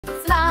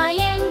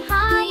flying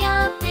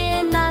high up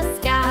in the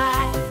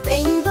sky.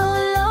 Rainbow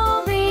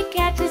Lorikeet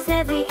catches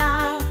every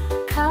eye,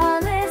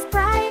 colors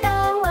bright,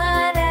 oh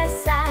what a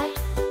sight.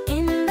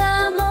 In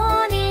the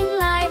morning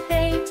light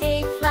they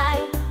take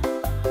flight.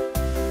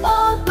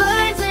 All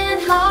birds in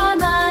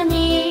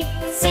harmony,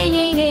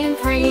 singing in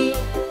free,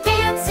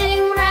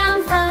 dancing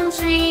round from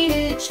tree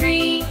to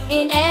tree.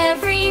 In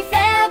every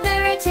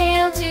feather a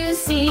tale to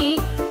see.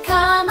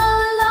 Come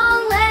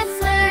along,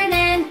 let's learn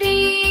and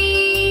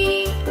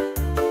be.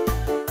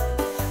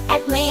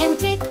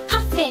 Atlantic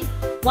Puffin,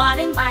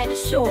 waddling by the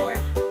shore,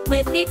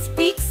 with its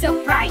beak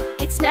so bright,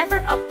 it's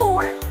never a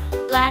bore.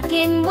 Black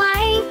and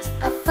white,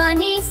 a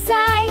funny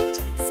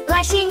sight,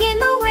 splashing in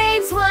the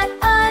waves, what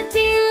a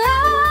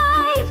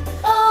delight.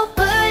 All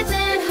birds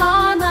in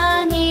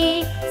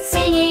harmony,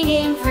 singing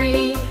in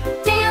free,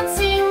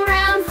 dancing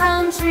round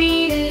from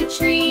tree to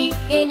tree.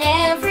 In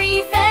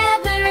every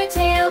feather a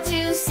tale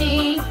to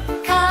see.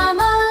 Come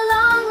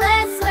along,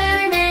 let's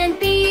learn and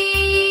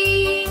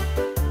be.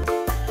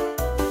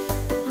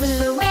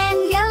 Blue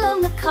and yellow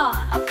macaw,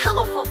 a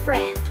colorful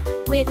friend,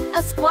 with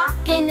a squawk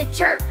and a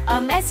chirp,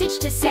 a message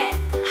to send.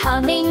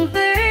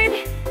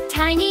 Hummingbird,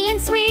 tiny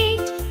and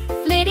sweet,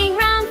 flitting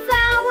round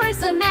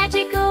flowers, a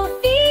magical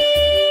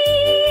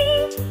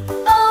feat.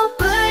 All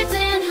birds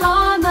in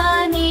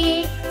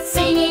harmony,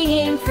 singing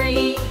in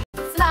free,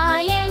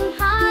 flying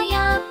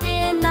high up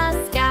in the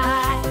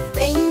sky.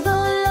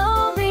 Rainbow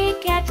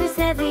Lorikeet catches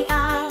every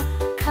eye,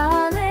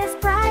 colors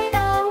bright,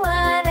 oh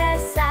what a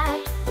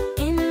sight.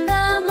 In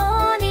the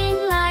morning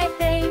light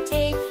they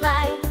take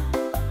flight.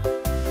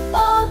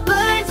 All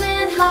birds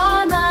in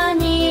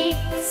harmony,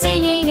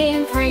 singing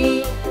in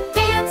free,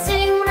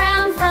 dancing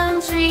round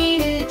from tree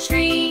to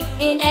tree.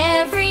 In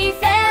every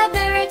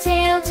feather a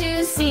tale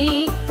to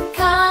see.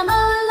 Come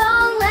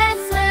along,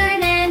 let's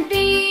learn and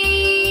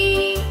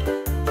be.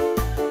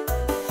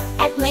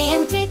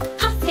 Atlantic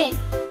Puffin,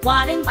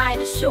 waddling by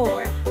the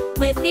shore,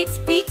 with its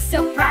beak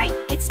so bright,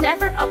 it's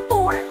never a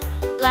bore.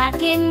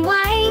 Black and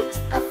white,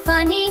 a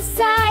funny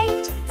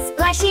sight,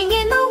 splashing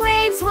in the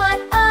waves, what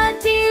a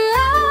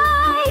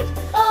delight.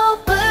 All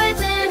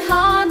birds in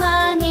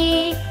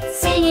harmony,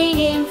 singing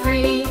in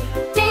free,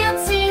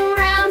 dancing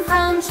round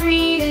from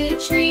tree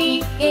to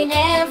tree. In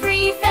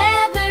every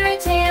feather a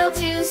tale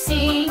to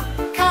see.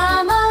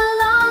 Come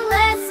along,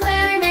 let's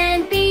learn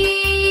and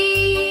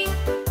be.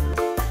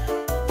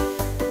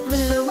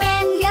 Blue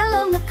and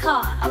yellow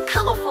macaw, a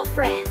colorful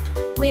friend,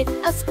 with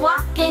a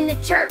squawk and a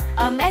chirp,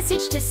 a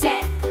message to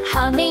send.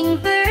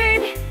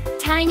 Hummingbird,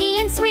 tiny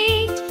and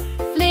sweet,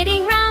 flitting